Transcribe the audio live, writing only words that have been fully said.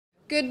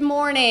Good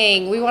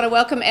morning. We want to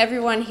welcome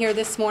everyone here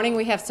this morning.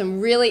 We have some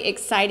really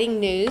exciting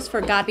news for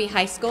Godby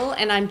High School,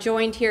 and I'm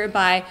joined here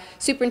by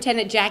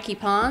Superintendent Jackie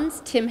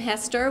Pons, Tim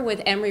Hester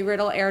with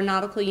Embry-Riddle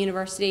Aeronautical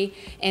University,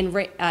 and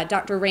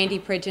Dr. Randy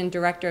Pridgeon,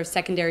 Director of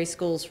Secondary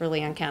Schools for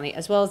Leon County,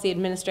 as well as the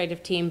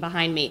administrative team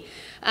behind me.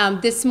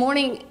 This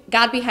morning,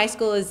 Godby High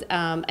School is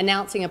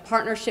announcing a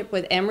partnership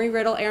with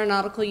Embry-Riddle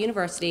Aeronautical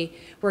University,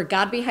 where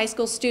Godby High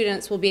School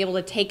students will be able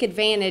to take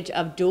advantage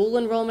of dual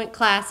enrollment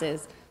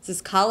classes. This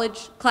is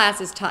college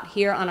classes taught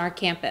here on our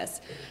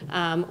campus.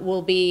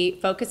 We'll be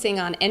focusing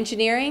on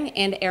engineering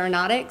and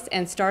aeronautics,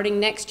 and starting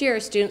next year,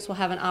 students will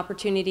have an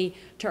opportunity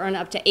to earn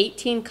up to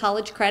 18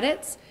 college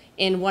credits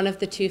in one of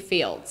the two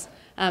fields.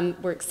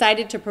 We're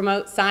excited to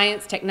promote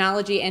science,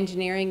 technology,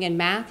 engineering, and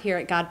math here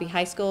at Godby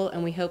High School,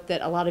 and we hope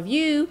that a lot of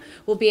you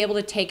will be able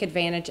to take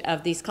advantage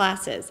of these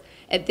classes.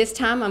 At this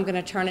time, I'm going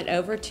to turn it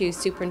over to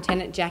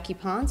Superintendent Jackie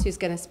Pons, who's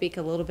going to speak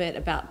a little bit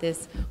about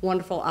this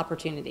wonderful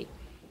opportunity.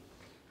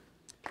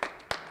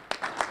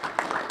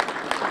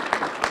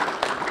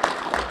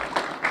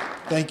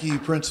 Thank you,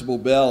 Principal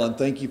Belle, and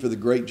thank you for the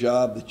great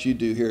job that you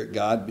do here at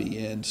Godby.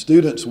 And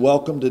students,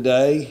 welcome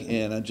today,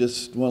 and I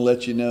just want to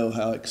let you know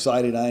how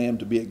excited I am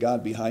to be at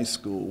Godby High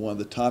School, one of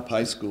the top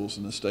high schools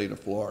in the state of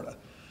Florida.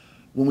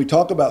 When we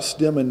talk about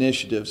STEM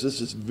initiatives,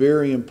 this is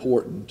very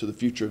important to the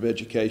future of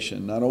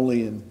education, not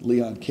only in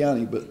Leon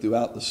County, but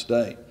throughout the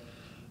state.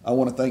 I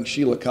want to thank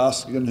Sheila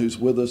Costigan, who's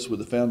with us with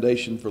the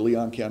Foundation for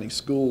Leon County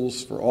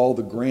Schools, for all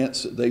the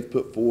grants that they've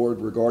put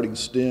forward regarding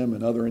STEM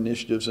and other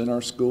initiatives in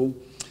our school.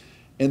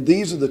 And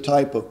these are the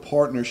type of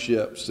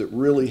partnerships that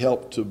really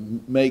help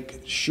to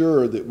make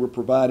sure that we're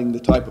providing the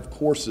type of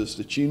courses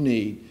that you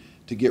need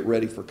to get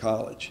ready for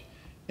college.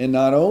 And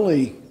not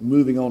only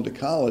moving on to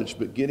college,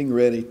 but getting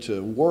ready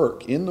to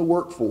work in the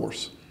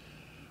workforce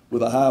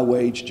with a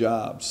high-wage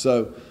job.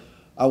 So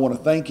I want to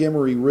thank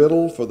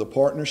Embry-Riddle for the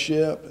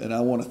partnership, and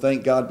I want to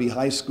thank Godby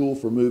High School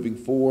for moving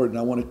forward. And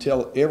I want to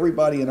tell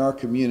everybody in our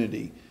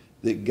community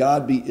that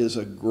Godby is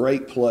a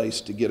great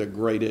place to get a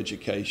great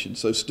education.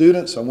 So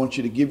students, I want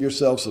you to give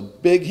yourselves a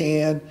big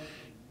hand.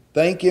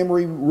 Thank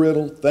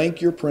Embry-Riddle, thank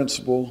your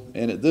principal,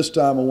 and at this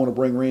time I want to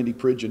bring Randy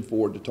Pridgeon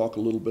forward to talk a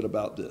little bit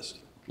about this.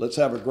 Let's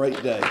have a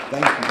great day.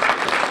 Thank you.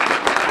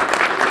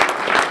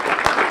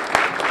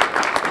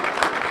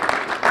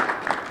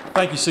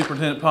 Thank you,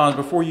 Superintendent Pons.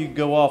 Before you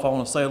go off, I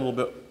want to say a little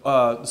bit.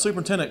 The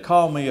superintendent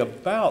called me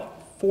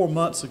about 4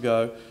 months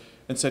ago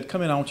and said,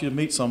 come in, I want you to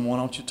meet someone,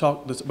 I want you to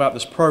talk about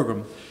this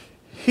program.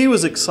 He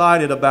was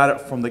excited about it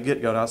from the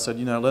get-go, and I said,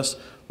 you know, let's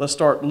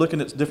start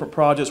looking at different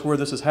projects where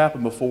this has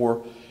happened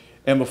before.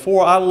 And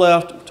before I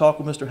left, talked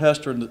with Mr.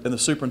 Hester and the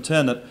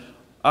superintendent,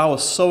 I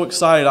was so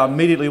excited, I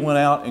immediately went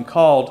out and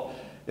called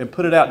and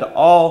put it out to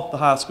all the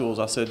high schools.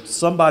 I said,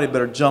 somebody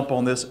better jump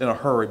on this in a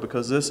hurry,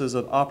 because this is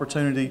an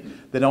opportunity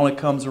that only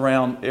comes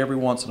around every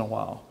once in a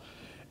while.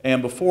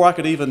 And before I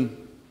could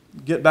even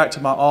get back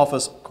to my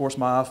office, of course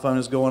my iPhone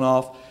is going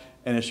off,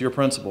 and it's your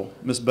principal,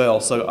 Miss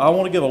Belle. So I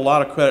want to give a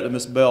lot of credit to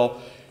Miss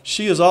Belle.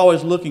 She is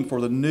always looking for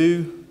the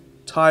new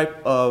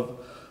type of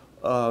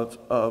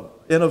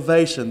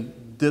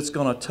innovation that's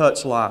going to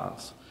touch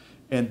lives.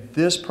 And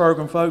this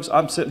program, folks,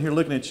 I'm sitting here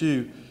looking at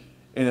you,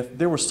 and if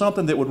there was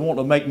something that would want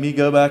to make me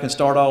go back and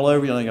start all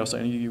over, you know, I was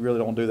saying, you really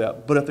don't do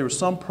that. But if there was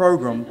some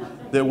program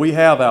that we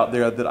have out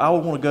there that I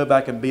would want to go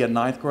back and be a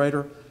 9th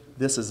grader,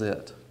 this is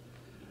it.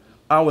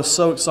 I was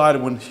so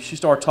excited when she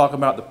started talking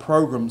about the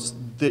programs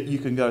that you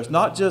can go. It's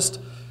not just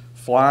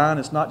flying,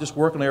 it's not just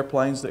working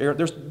airplanes.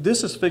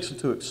 This is fixing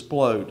to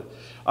explode.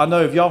 I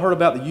know, have y'all heard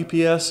about the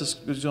UPS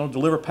is going to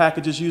deliver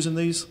packages using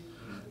these?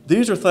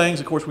 These are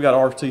things, of course we got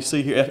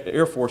RTC here,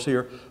 Air Force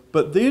here,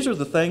 but these are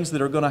the things that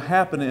are going to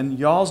happen in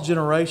y'all's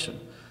generation.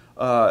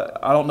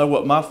 I don't know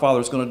what my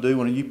father's going to do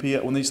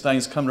when these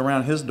things come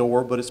around his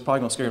door, but it's probably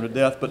going to scare him to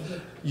death. But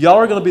y'all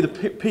are going to be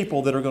the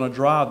people that are going to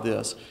drive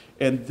this.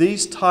 And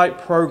these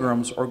type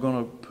programs are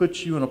going to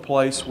put you in a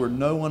place where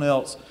no one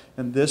else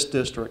in this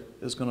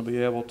district is going to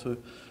be able to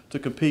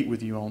compete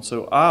with you on.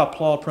 So I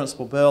applaud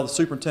Principal Belle, the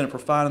superintendent, for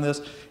finding this.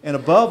 And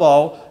above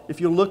all,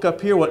 if you look up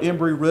here what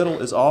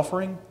Embry-Riddle is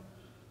offering,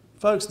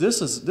 folks,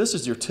 this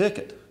is your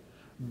ticket.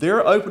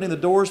 They're opening the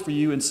doors for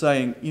you and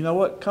saying, you know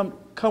what,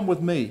 come with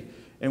me,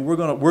 and we're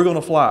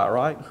gonna fly,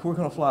 right? We're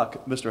gonna fly,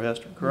 Mr.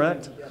 Hester,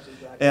 correct? Yes,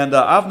 exactly. And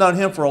I've known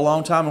him for a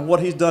long time, and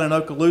what he's done in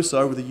Okaloosa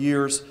over the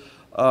years.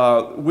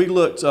 We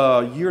looked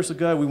years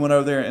ago. We went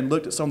over there and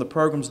looked at some of the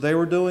programs they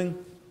were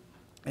doing,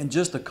 and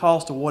just the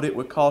cost of what it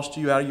would cost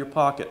you out of your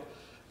pocket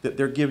that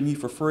they're giving you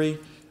for free.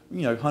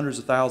 You know, hundreds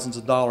of thousands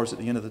of dollars at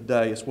the end of the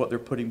day is what they're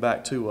putting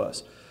back to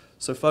us.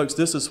 So, folks,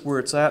 this is where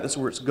it's at. This is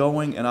where it's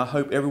going, and I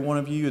hope every one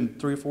of you in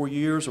 3 or 4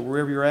 years or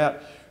wherever you're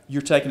at,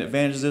 you're taking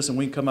advantage of this, and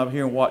we can come up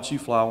here and watch you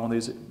fly one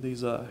of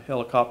these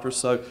helicopters.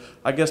 So,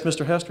 I guess,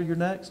 Mr. Hester, you're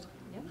next.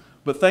 Yep.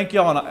 But thank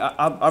y'all, and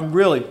I'm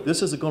really,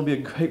 this is going to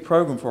be a great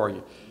program for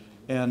you.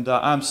 And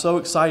I'm so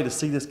excited to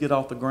see this get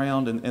off the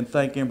ground, and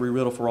thank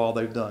Embry-Riddle for all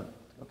they've done.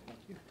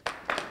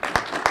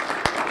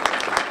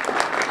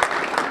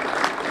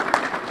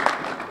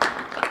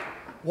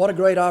 What a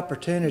great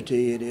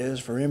opportunity it is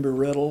for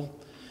Embry-Riddle,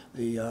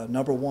 the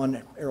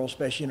 #1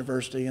 aerospace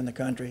university in the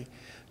country,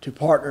 to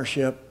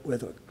partnership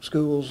with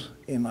schools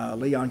in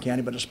Leon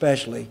County, but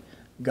especially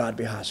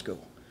Godby High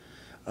School.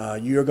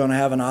 You're going to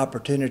have an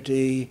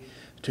opportunity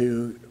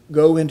to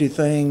go into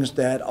things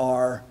that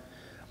are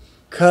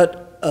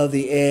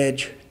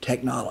cut-of-the-edge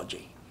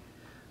technology.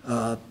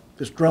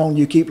 This drone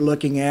you keep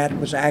looking at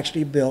was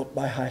actually built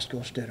by high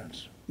school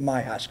students,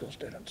 my high school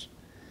students,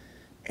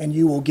 and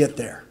you will get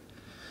there.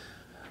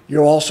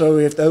 You're also,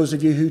 if those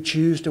of you who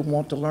choose to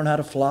want to learn how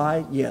to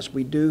fly, yes,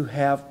 we do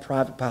have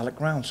private pilot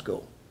ground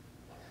school.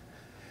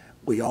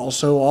 We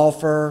also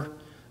offer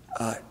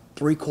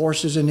 3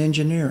 courses in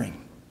engineering,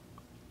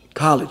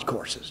 college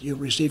courses. You'll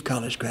receive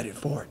college credit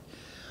for it.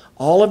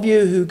 All of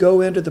you who go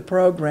into the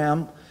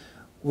program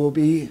will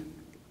be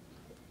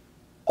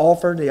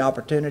offered the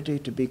opportunity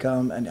to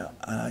become an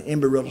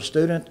Embry-Riddle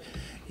student.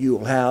 You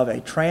will have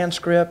a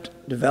transcript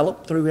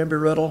developed through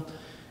Embry-Riddle,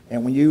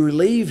 and when you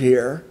leave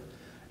here,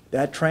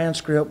 that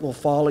transcript will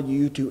follow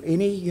you to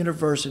any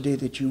university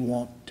that you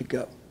want to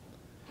go.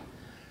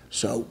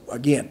 So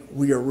again,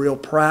 we are real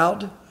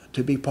proud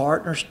to be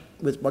partners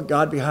with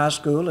Godby High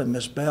School and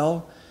Miss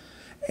Belle,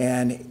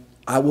 and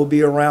I will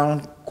be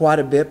around quite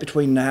a bit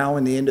between now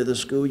and the end of the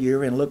school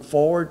year and look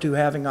forward to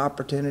having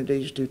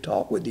opportunities to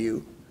talk with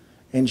you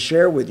and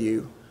share with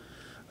you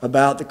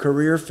about the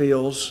career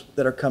fields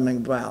that are coming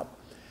about.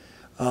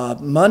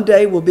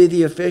 Monday will be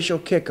the official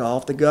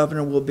kickoff. The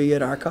governor will be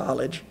at our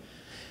college.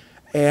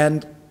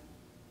 And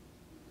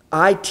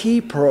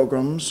IT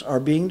programs are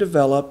being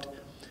developed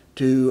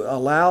to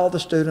allow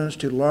the students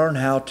to learn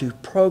how to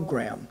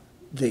program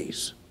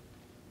these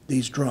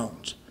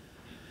drones.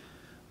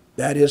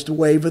 That is the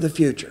wave of the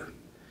future.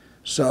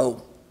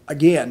 So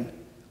again,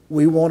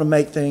 we want to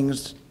make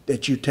things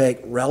that you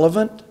take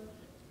relevant,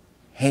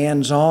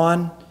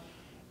 hands-on,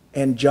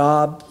 and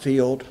job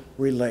field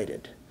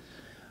related.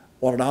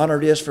 What an honor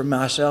it is for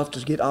myself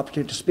to get the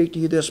opportunity to speak to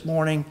you this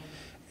morning,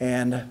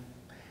 and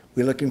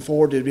we're looking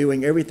forward to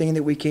doing everything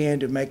that we can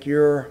to make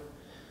your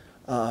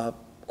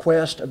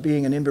quest of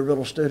being an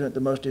Embry-Riddle student the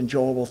most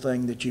enjoyable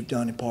thing that you've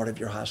done in part of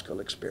your high school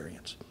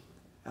experience.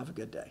 Have a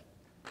good day.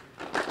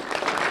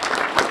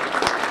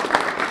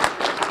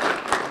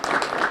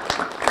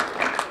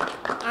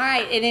 All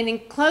right, and in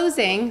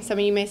closing, some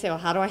of you may say, well,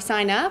 how do I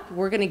sign up?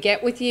 We're going to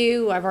get with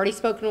you. I've already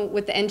spoken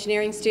with the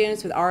engineering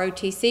students with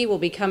ROTC. We'll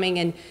be coming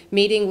and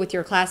meeting with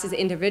your classes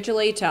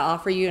individually to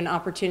offer you an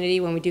opportunity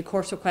when we do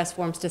course request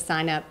forms to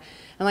sign up.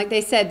 And like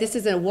they said, this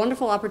is a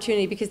wonderful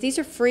opportunity because these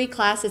are free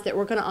classes that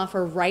we're going to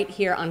offer right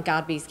here on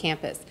Godby's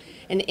campus.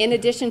 And in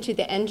addition to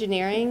the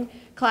engineering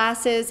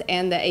classes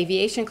and the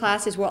aviation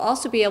classes, we'll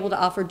also be able to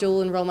offer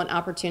dual enrollment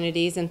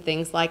opportunities in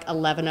things like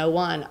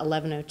 1101,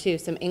 1102,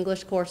 some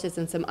English courses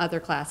and some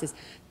other classes.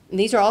 And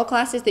these are all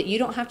classes that you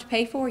don't have to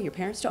pay for, your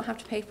parents don't have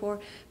to pay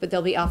for, but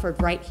they'll be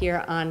offered right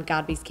here on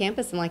Godby's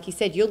campus. And like you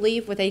said, you'll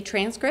leave with a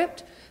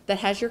transcript that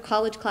has your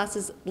college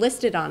classes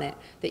listed on it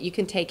that you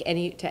can take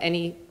to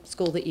any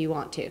school that you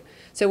want to.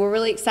 So we're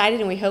really excited,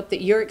 and we hope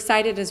that you're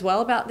excited as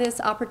well about this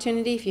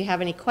opportunity. If you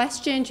have any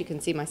questions, you can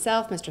see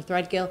myself, Mr.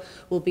 Threadgill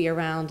will be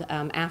around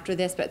after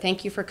this. But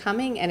thank you for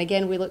coming, and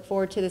again, we look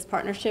forward to this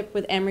partnership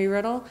with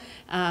Embry-Riddle,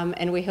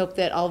 and we hope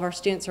that all of our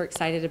students are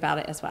excited about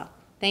it as well.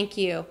 Thank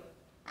you.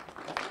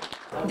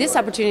 This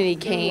opportunity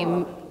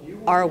came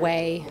our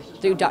way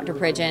through Dr.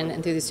 Pridgeon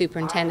and through the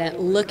superintendent,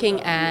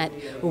 looking at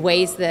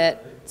ways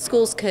that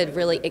schools could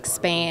really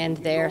expand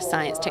their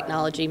science,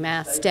 technology,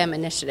 math, STEM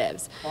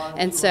initiatives.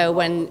 And so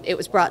when it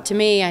was brought to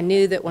me, I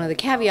knew that one of the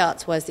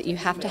caveats was that you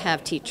have to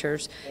have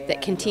teachers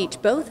that can teach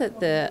both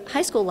at the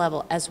high school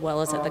level as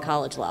well as at the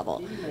college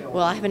level.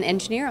 Well, I have an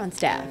engineer on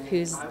staff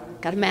who's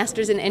got a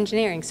master's in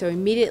engineering, so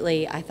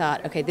immediately I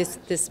thought, okay,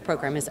 this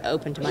program is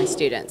open to my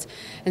students.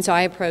 And so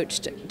I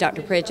approached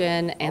Dr.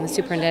 Pridgeon and the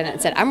superintendent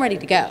and said, I'm ready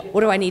to go.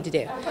 What do I need to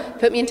do?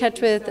 Put me in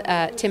touch with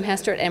Tim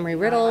Hester at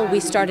Embry-Riddle. We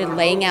started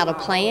laying out a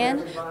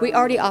plan. We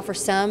already offer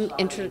some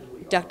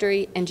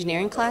introductory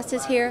engineering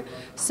classes here,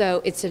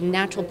 so it's a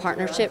natural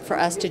partnership for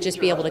us to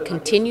just be able to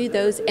continue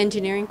those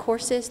engineering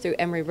courses through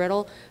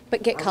Embry-Riddle,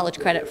 but get college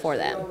credit for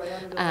them.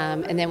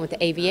 And then with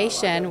the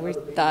aviation, we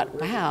thought,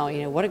 wow,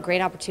 what a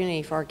great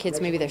opportunity for our kids,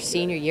 maybe their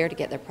senior year, to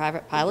get their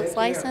private pilot's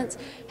license.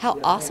 How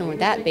awesome would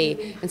that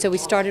be? And so we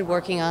started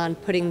working on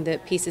putting the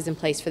pieces in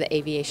place for the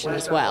aviation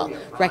as well,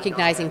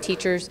 recognizing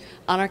teachers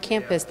on our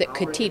campus that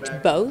could teach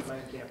both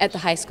at the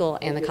high school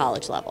and the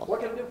college level.